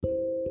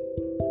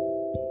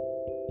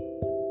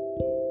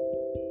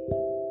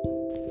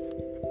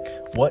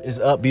What is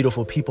up,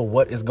 beautiful people?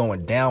 What is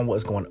going down?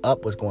 What's going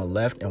up? What's going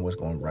left? And what's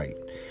going right?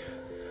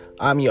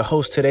 I'm your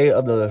host today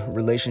of the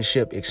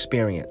Relationship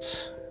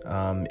Experience.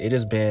 It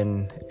has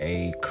been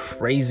a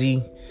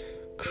crazy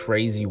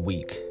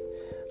week.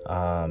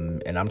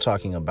 And I'm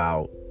talking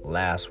about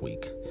last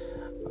week.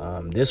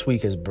 This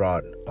week has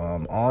brought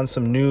on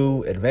some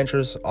new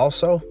adventures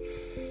also.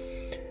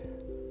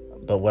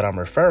 But what I'm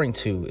referring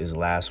to is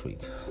last week.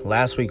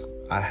 Last week,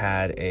 I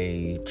had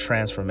a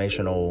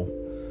transitional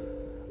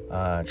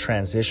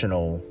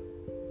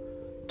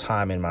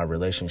time in my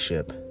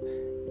relationship,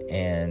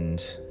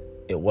 and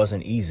it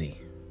wasn't easy.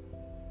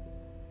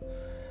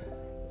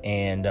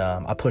 And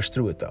I pushed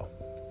through it, though.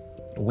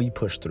 We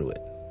pushed through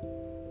it.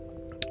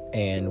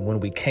 And when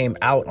we came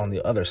out on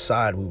the other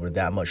side, we were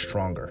that much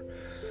stronger,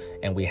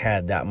 and we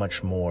had that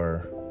much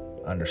more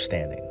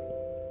understanding.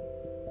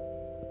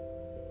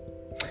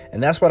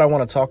 And that's what I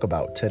want to talk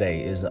about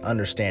today is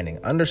understanding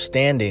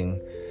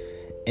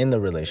in the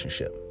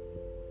relationship.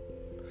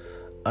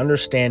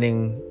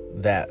 Understanding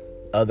that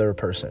other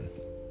person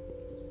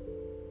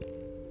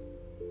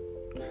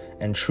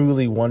and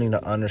truly wanting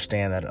to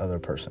understand that other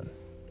person.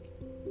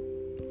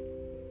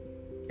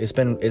 It's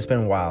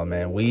been wild,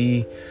 man.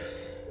 We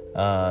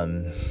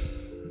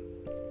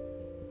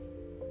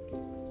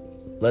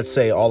let's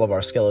say all of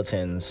our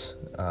skeletons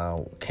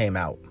came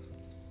out.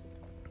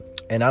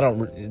 And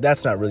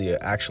that's not really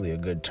actually a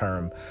good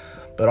term,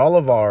 but all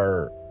of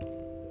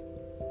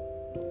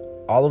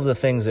the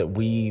things that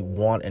we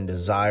want and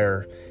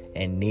desire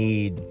and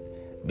need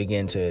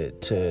begin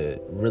to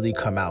really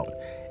come out.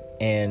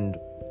 And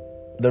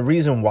the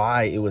reason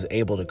why it was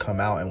able to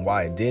come out and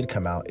why it did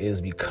come out is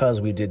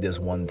because we did this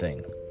one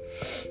thing.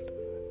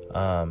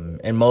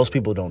 And most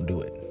people don't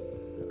do it.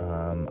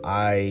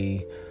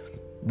 I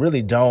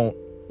really don't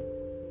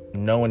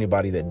know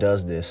anybody that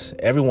does this.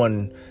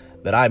 Everyone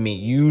that I meet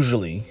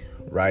usually,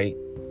 right,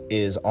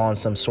 is on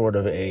some sort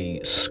of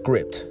a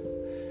script.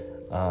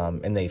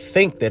 And they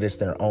think that it's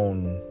their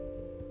own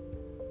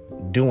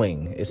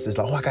doing. It's just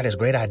like, oh, I got this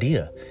great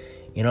idea.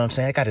 You know what I'm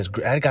saying? I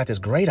got this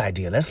great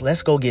idea.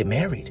 Let's go get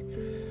married.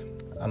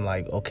 I'm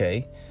like,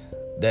 okay,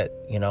 that,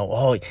 you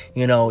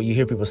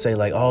hear people say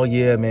like, oh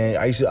yeah, man,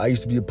 I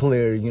used to be a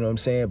player, you know what I'm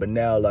saying? But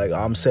now like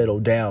I'm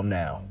settled down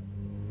now.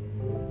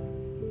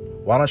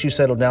 Why don't you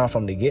settle down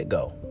from the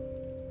get-go?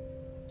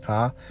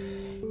 Huh?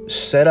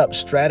 Set up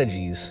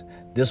strategies.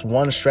 This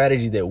one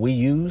strategy that we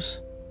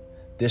use,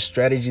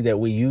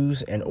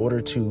 in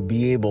order to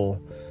be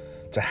able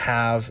to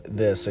have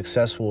the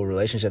successful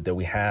relationship that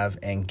we have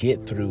and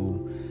get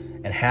through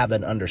and have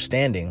that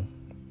understanding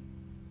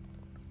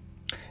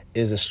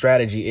is a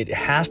strategy. It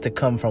has to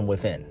come from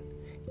within.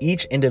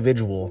 Each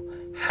individual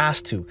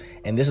has to.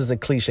 And this is a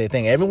cliche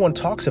thing. Everyone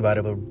talks about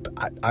it, but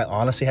I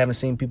honestly haven't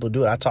seen people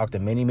do it. I talked to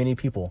many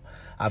people.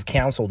 I've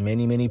counseled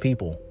many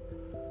people.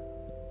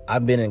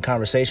 I've been in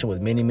conversation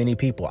with many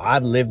people.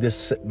 I've lived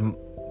this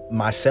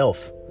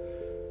myself.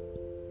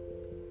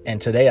 And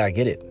today I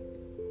get it.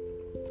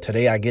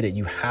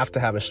 You have to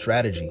have a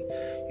strategy.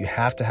 You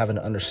have to have an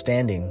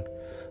understanding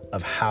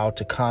of how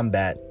to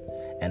combat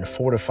and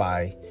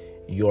fortify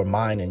your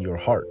mind and your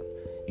heart.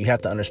 You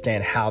have to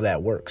understand how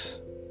that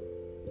works.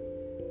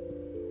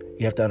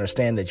 You have to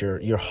understand that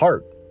your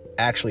heart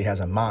actually has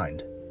a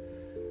mind.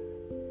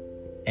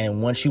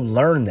 And once you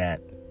learn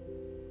that,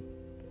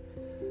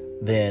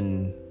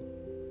 then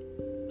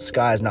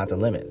sky is not the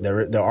limit.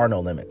 There are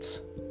no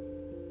limits.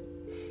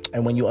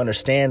 And when you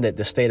understand that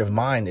the state of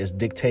mind is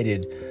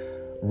dictated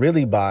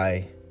really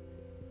by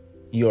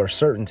your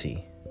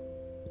certainty,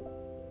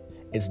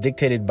 it's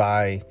dictated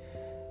by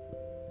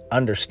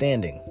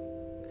understanding,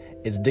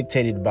 it's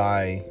dictated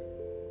by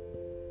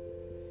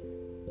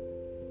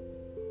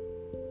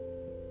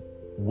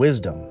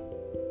wisdom,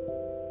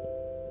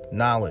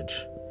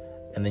 knowledge,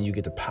 and then you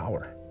get the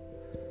power.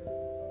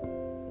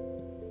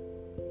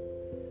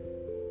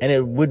 And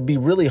it would be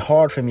really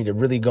hard for me to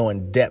really go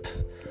in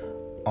depth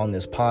on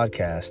this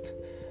podcast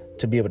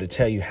to be able to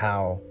tell you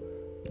how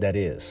that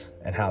is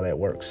and how that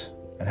works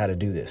and how to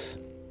do this.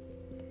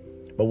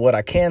 But what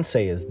I can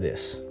say is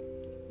this.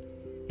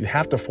 You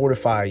have to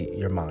fortify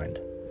your mind.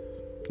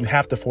 You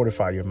have to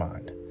fortify your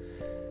mind.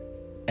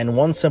 And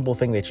one simple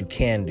thing that you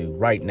can do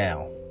right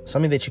now,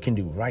 something that you can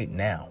do right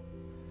now,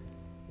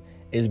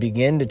 is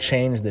begin to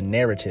change the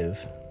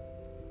narrative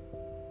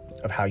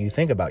of how you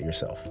think about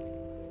yourself.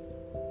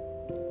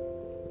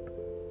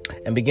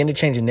 And begin to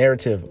change the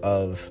narrative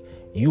of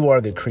you are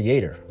the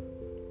creator.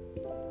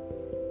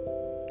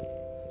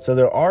 So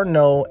there are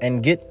no,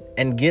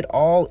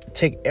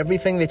 take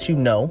everything that you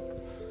know.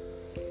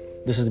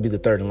 This is to be the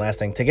third and last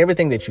thing. Take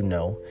everything that you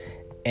know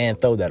and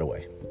throw that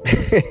away.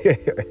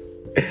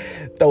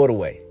 Throw it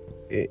away.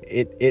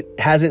 It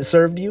has it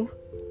served you?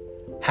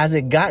 Has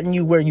it gotten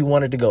you where you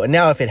wanted to go? And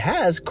now if it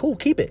has, cool,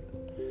 keep it.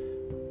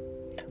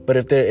 But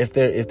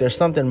if there's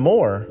something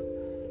more,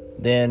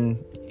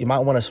 then you might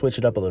want to switch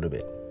it up a little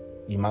bit.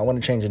 You might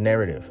want to change the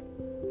narrative.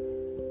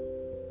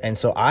 And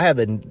so I have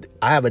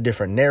a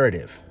different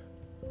narrative.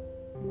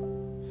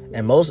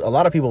 And a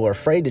lot of people are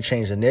afraid to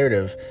change the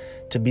narrative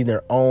to be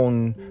their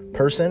own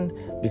person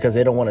because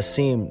they don't want to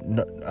seem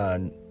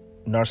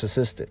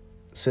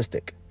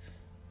narcissistic,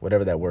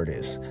 whatever that word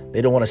is.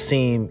 They don't want to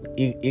seem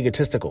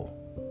egotistical.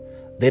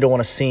 They don't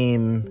want to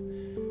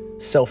seem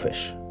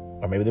selfish,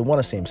 or maybe they want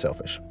to seem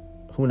selfish.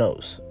 Who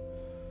knows?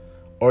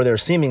 Or they're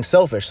seeming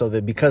selfish so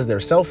that because they're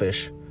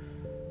selfish,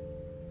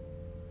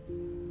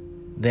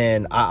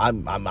 then this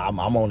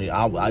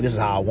is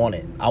how I want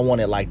it. I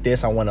want it like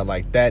this. I want it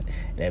like that.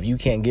 And if you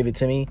can't give it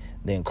to me,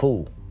 then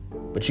cool.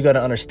 But you got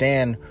to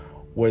understand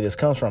where this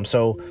comes from.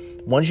 So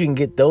once you can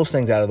get those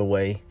things out of the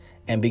way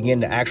and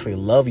begin to actually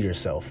love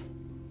yourself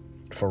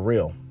for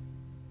real,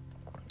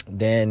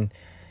 then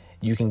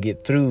you can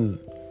get through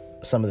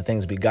some of the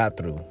things we got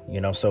through,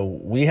 So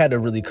we had to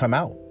really come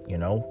out,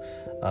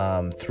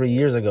 3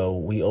 years ago,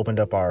 we opened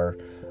up our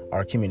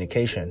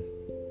communication.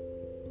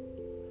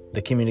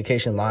 The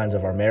communication lines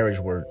of our marriage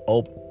were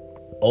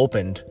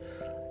opened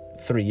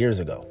 3 years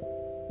ago.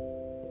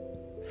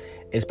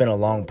 It's been a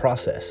long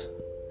process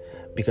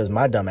because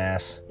my dumb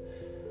ass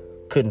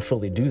couldn't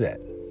fully do that.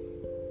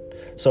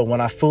 So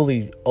when I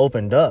fully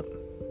opened up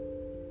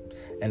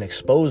and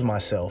exposed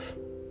myself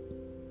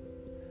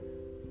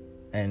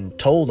and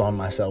told on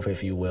myself,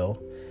 if you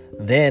will,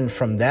 then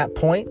from that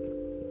point,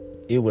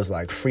 it was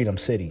like Freedom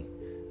City.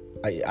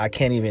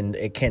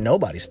 Can't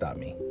nobody stop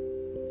me.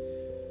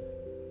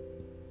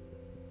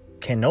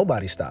 Can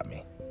nobody stop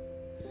me?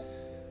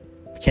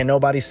 Can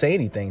nobody say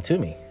anything to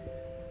me?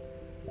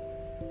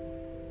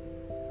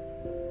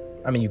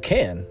 I mean, you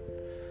can,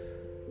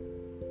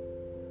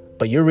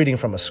 but you're reading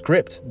from a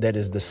script that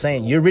is the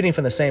same. You're reading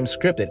from the same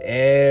script that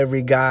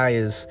every guy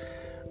is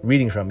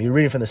reading from. You're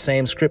reading from the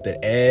same script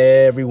that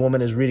every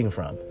woman is reading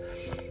from.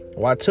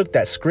 Well, I took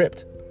that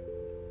script.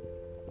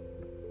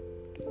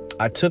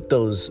 I took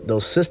those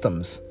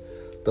systems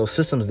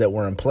that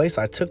were in place.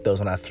 I took those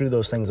and I threw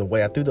those things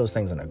away. I threw those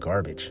things in the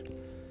garbage.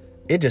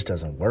 It just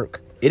doesn't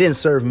work. It didn't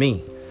serve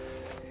me.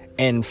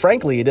 And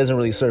frankly, it doesn't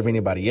really serve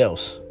anybody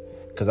else,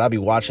 because I'll be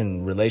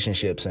watching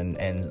relationships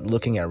and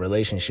looking at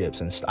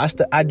relationships. And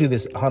I do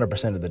this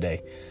 100% of the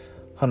day.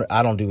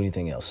 I don't do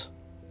anything else.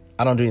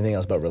 I don't do anything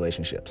else but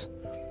relationships.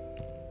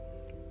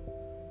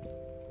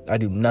 I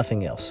do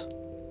nothing else.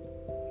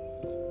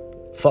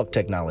 Fuck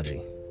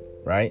technology,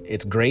 right?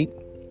 It's great.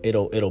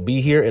 It'll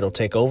be here. It'll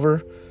take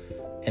over.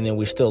 And then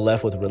we're still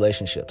left with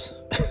relationships.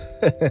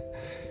 You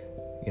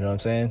know what I'm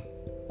saying?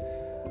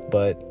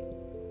 But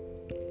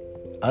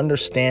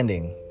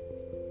understanding,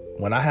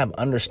 when I have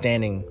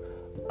understanding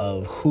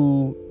of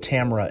who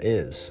Tamara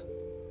is,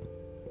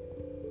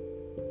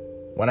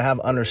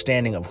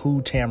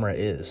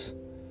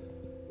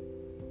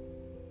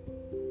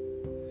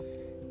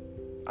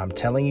 I'm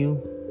telling you,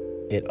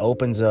 it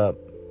opens up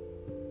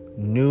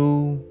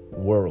new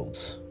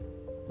worlds.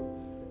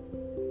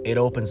 It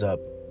opens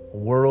up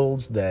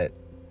worlds that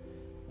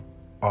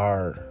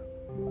are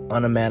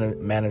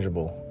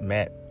unmanageable.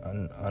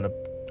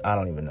 I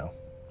don't even know.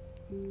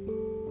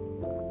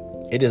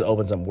 It just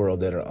opens up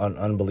worlds that are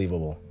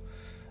unbelievable.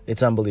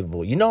 It's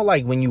unbelievable.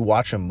 Like when you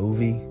watch a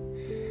movie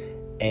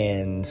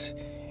and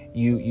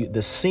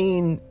the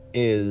scene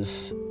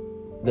is,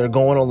 they're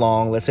going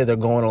along, let's say they're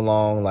going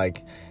along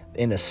like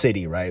in a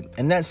city, right?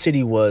 And that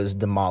city was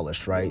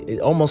demolished, right?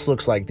 It almost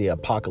looks like the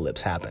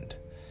apocalypse happened.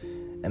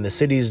 And the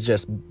city's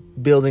just,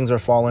 buildings are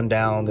falling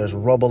down. There's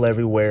rubble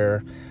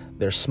everywhere.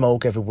 There's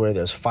smoke everywhere.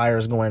 There's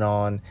fires going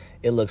on.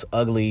 It looks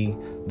ugly.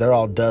 They're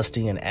all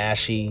dusty and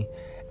ashy.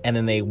 And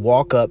then they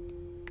walk up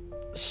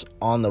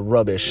on the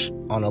rubbish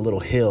on a little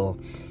hill.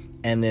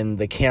 And then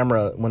the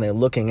camera, when they're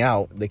looking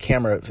out, the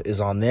camera is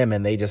on them.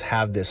 And they just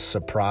have this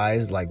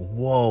surprise, like,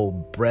 whoa,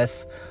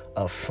 breath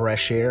of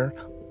fresh air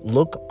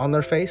look on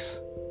their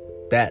face.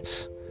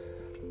 That's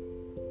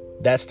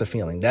the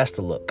feeling. That's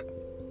the look.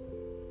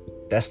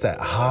 That's that,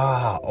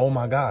 oh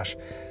my gosh.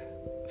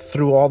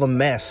 Through all the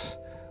mess,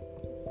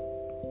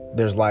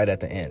 there's light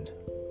at the end.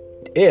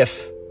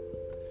 If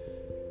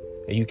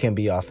you can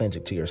be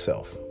authentic to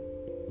yourself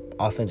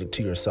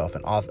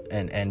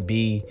and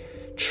be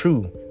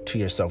true to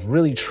yourself,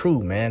 really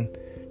true, man,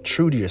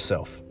 true to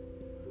yourself,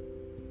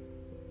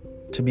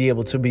 to be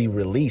able to be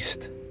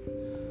released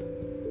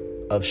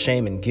of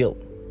shame and guilt.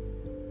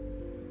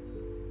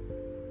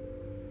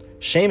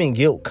 Shame and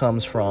guilt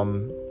comes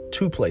from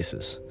two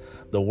places: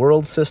 the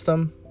world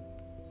system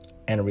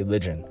and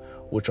religion,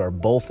 which are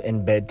both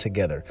in bed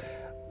together.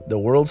 The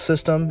world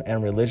system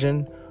and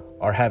religion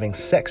are having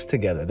sex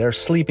together. They're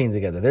sleeping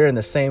together. They're in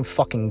the same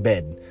fucking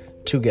bed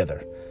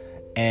together.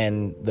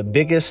 And the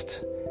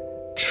biggest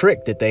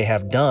trick that they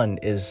have done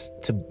is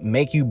to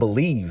make you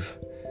believe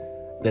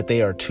that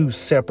they are two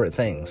separate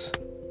things.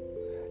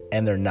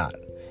 And they're not.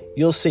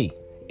 You'll see.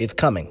 It's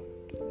coming.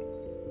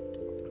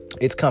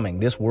 It's coming.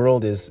 This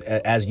world is,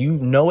 as you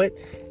know it,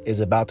 is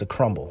about to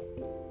crumble.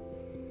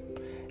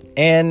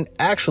 And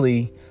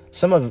actually,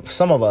 some of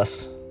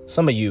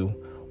you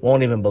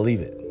won't even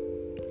believe it.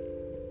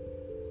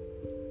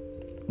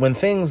 When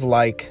things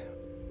like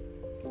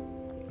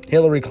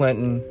Hillary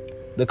Clinton,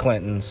 the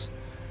Clintons,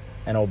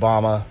 and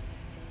Obama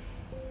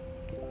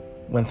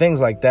when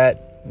things like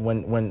that,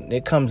 when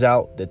it comes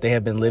out that they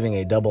have been living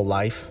a double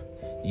life,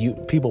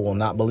 people will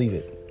not believe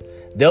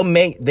it.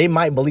 They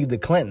might believe the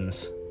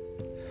Clintons,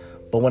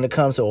 but when it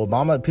comes to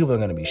Obama, people are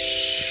going to be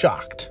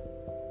shocked.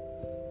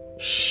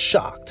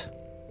 Shocked.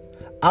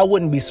 I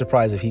wouldn't be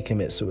surprised if he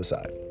commits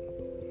suicide.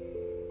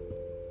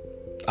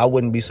 I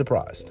wouldn't be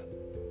surprised.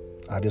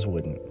 I just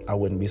wouldn't. I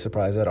wouldn't be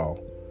surprised at all.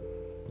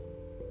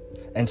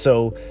 And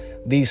so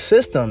these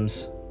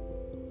systems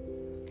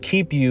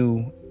keep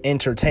you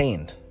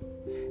entertained.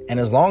 And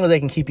as long as they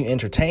can keep you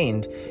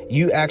entertained,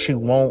 you actually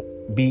won't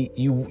be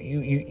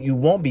you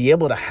won't be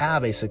able to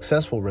have a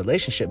successful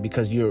relationship,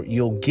 because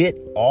you'll get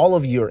all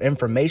of your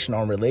information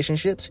on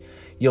relationships.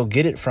 You'll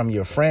get it from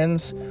your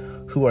friends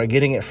who are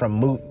getting it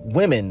from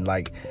women.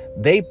 Like,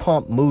 they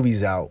pump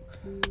movies out.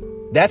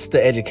 That's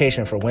the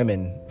education for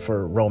women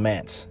for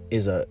romance,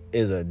 is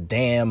a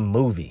damn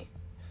movie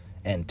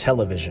and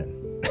television.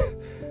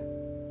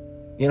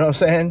 You know what I'm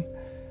saying?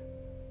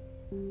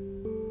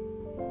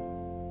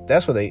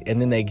 That's what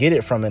and then they get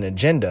it from an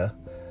agenda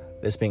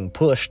that's being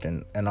pushed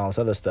and all this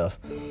other stuff.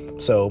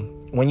 So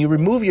when you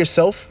remove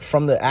yourself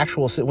from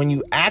when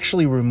you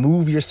actually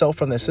remove yourself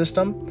from the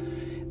system,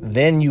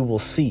 then you will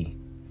see.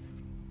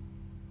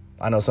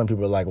 I know some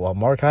people are like, well,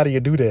 Mark, how do you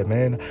do that,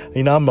 man?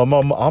 You know,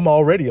 I'm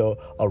already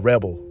a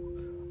rebel.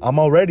 I'm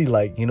already,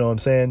 like, you know what I'm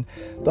saying?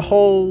 The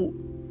whole,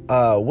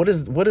 what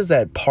is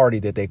that party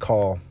that they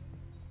call,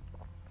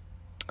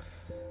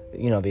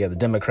 you know, they have the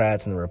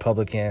Democrats and the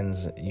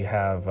Republicans. You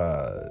have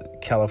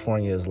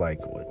California is like,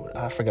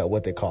 I forgot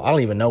what they call. I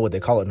don't even know what they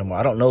call it no more.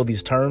 I don't know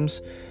these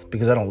terms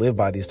because I don't live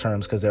by these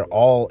terms, because they're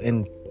all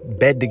in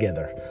bed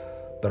together.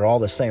 They're all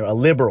the same. A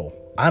liberal.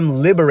 I'm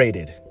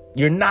liberated.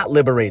 You're not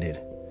liberated.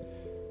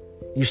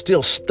 You're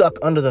still stuck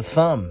under the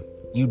thumb,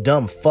 you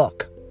dumb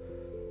fuck.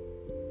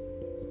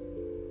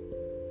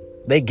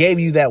 They gave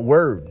you that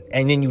word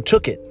and then you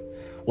took it.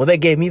 Well, they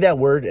gave me that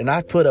word and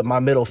I put up my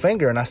middle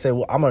finger and I said,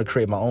 well, I'm going to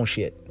create my own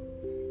shit.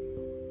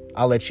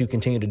 I'll let you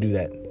continue to do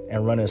that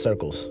and run in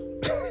circles.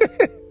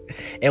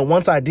 And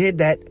once I did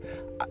that,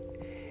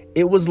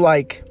 it was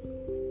like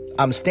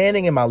I'm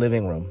standing in my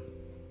living room.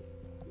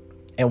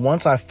 And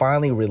once I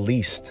finally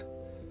released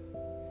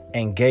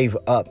and gave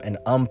up and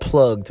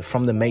unplugged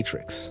from the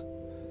matrix,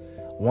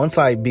 once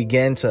I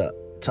began to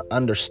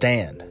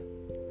understand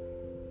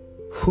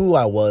who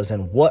I was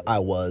and what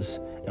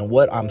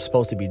I'm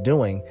supposed to be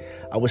doing,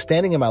 I was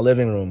standing in my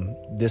living room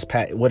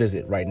what is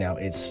it right now?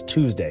 It's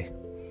Tuesday.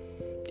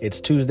 It's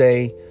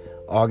Tuesday,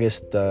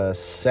 August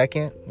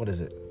 2nd. What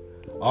is it?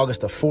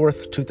 August the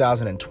 4th,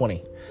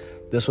 2020.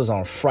 This was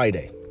on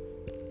Friday.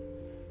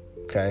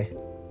 Okay.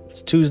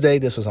 It's Tuesday.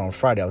 This was on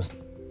Friday. I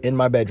was in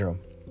my bedroom,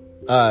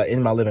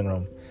 in my living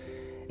room,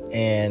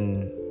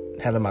 and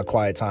having my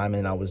quiet time.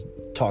 And I was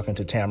talking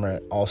to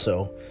Tamara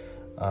also.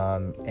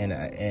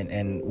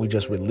 And we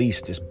just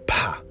released this.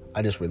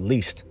 I just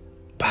released.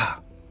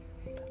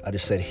 I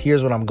just said,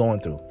 here's what I'm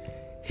going through.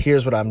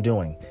 Here's what I'm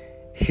doing.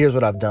 Here's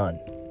what I've done.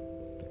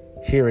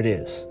 Here it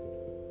is.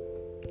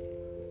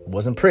 It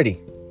wasn't pretty.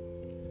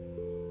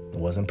 It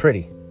wasn't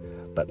pretty.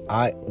 But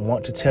I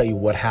want to tell you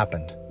what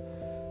happened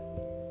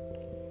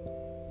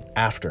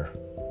after.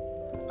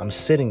 I'm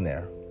sitting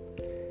there,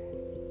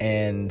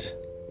 and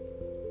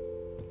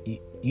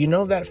you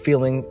know that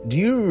feeling? Do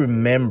you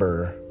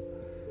remember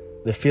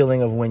the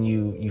feeling of when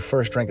you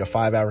first drank a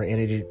 5-hour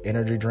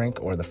energy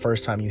drink, or the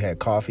first time you had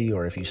coffee,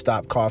 or if you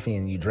stopped coffee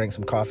and you drank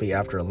some coffee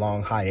after a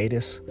long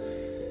hiatus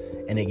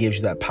and it gives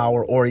you that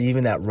power, or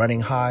even that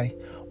running high,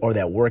 or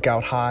that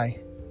workout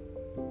high,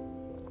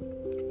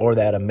 or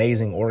that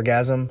amazing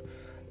orgasm,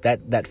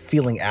 that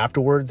feeling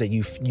afterwards that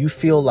you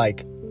feel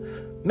like,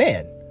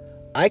 man,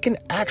 I can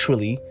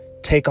actually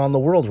take on the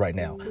world right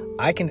now.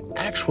 I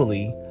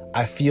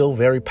feel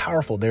very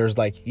powerful. There's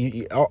like,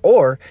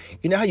 or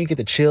you know how you get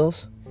the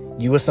chills?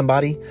 You with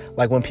somebody,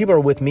 like when people are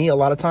with me, a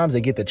lot of times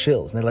they get the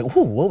chills and they're like,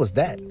 "Ooh, what was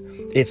that?"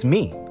 It's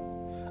me.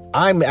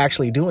 I'm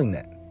actually doing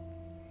that.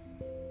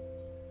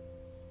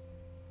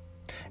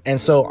 And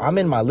so I'm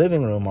in my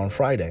living room on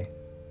Friday,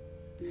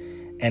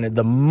 and at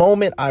the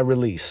moment I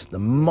release, the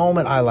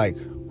moment I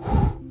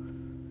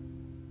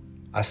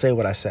I say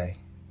what I say,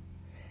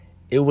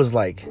 it was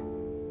like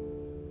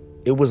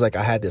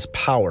I had this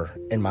power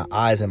in my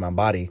eyes and my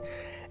body,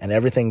 and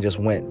everything just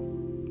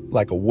went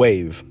like a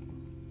wave.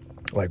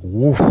 Like,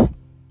 woof.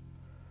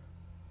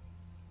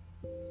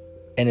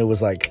 And it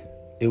was like,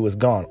 it was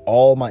gone.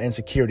 All my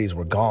insecurities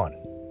were gone.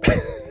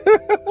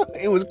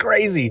 It was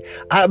crazy.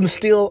 I'm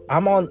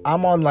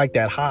on like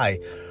that high,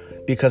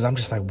 because I'm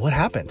just like, what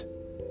happened?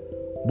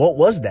 What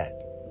was that?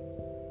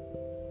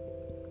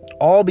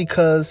 All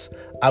because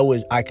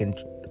I can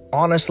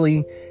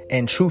honestly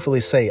and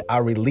truthfully say I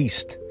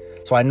released.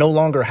 So I no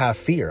longer have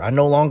fear. I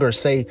no longer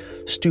say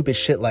stupid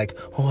shit like,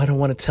 oh, I don't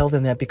want to tell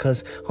them that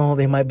because, oh,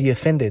 they might be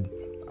offended.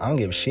 I don't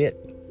give a shit.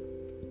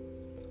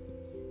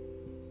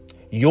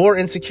 Your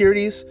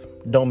insecurities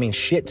don't mean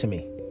shit to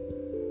me.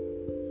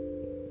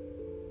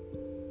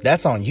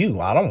 That's on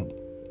you. I'm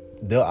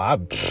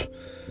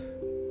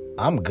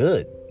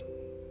good.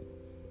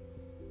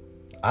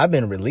 I've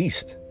been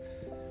released.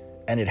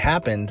 And it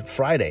happened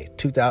Friday,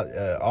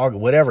 2000,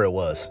 whatever it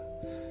was,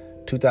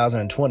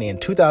 2020. In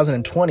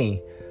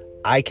 2020,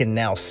 I can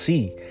now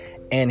see.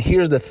 And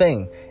here's the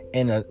thing.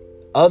 In a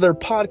other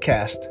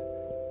podcast,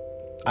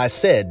 I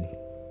said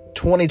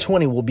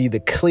 2020 will be the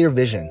clear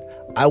vision.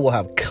 I will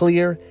have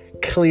clear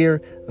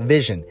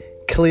vision,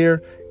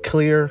 clear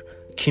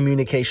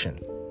communication.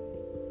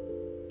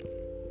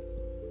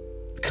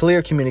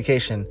 Clear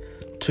communication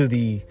to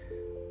the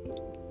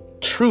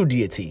true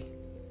deity.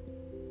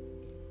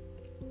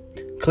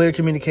 Clear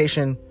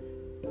communication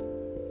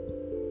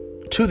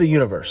to the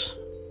universe,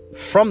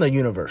 from the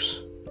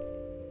universe.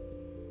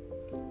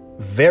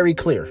 Very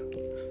clear.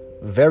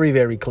 Very,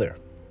 very clear.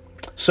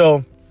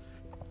 So,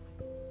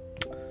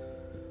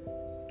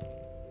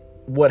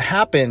 what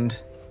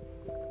happened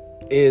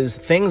is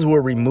things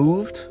were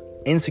removed,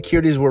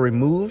 insecurities were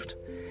removed.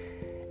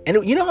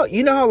 And you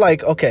know how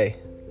like, okay,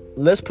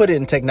 let's put it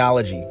in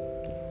technology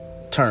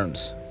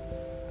terms.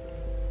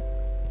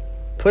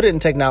 Put it in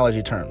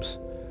technology terms.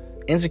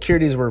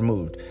 Insecurities were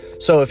removed.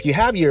 So if you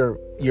have your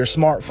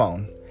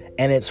smartphone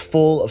and it's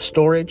full of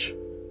storage,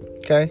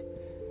 okay,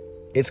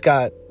 it's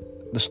got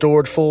the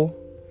storage full,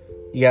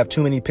 you have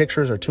too many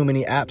pictures or too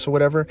many apps or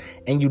whatever,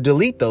 and you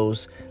delete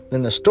those,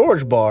 then the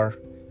storage bar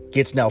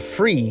gets now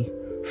free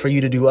for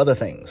you to do other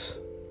things.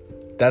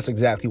 That's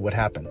exactly what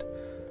happened.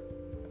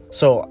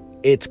 So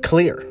it's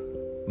clear.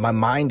 My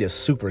mind is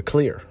super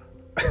clear.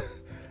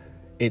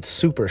 It's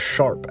super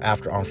sharp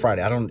on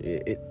Friday.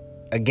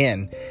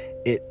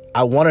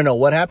 I want to know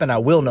what happened. I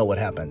will know what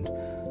happened.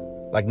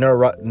 Like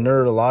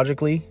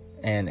neurologically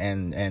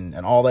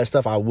and all that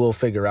stuff, I will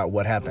figure out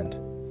what happened.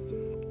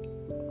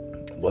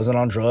 Wasn't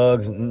on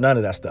drugs, none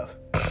of that stuff.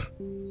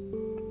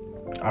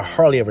 I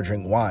hardly ever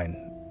drink wine.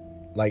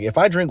 Like if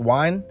I drink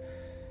wine,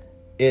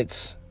 I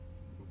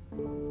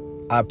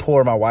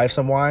pour my wife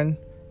some wine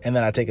and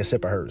then I take a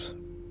sip of hers.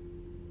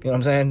 You know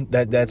what I'm saying?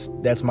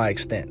 That's my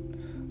extent.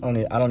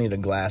 I don't need a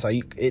glass.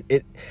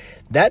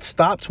 That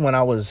stopped when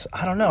I was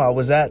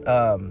at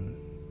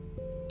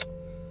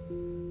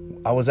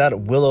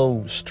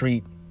Willow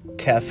Street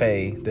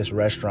Cafe, this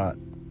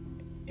restaurant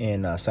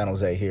in San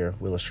Jose here,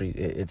 Willow Street.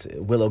 It's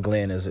Willow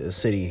Glen is a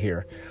city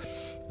here.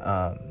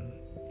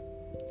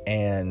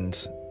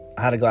 And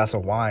I had a glass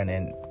of wine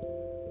and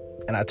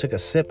I took a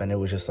sip and it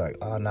was just like,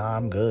 oh, nah,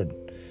 I'm good.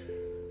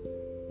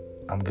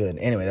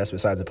 Anyway, that's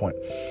besides the point.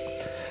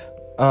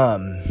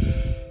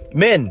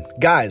 Men,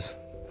 guys.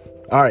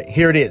 All right,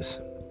 here it is.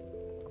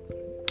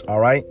 All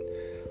right.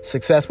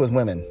 Success with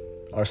women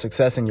or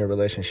success in your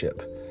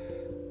relationship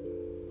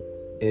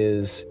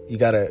is you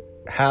got to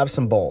have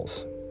some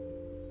balls.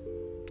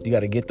 You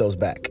got to get those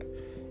back.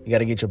 You got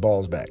to get your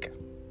balls back.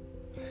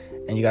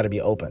 And you got to be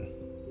open.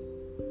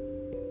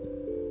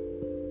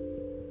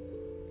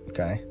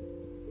 Okay?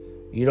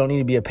 You don't need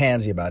to be a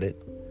pansy about it.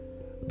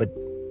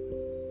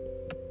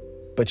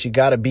 But you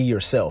got to be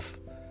yourself.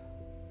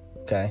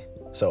 Okay?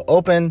 So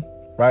open,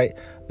 right?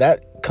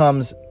 That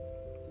comes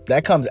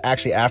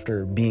actually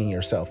after being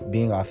yourself,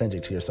 being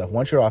authentic to yourself.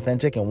 Once you're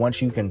authentic and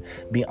once you can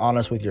be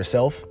honest with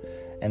yourself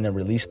and then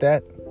release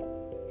that,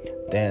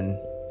 then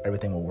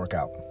everything will work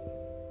out.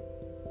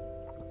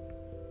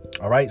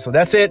 All right, so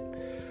that's it.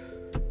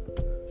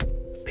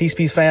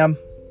 Peace, fam.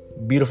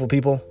 Beautiful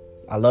people.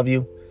 I love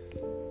you.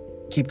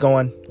 Keep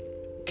going.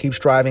 Keep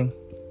striving.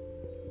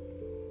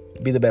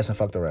 Be the best and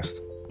fuck the rest.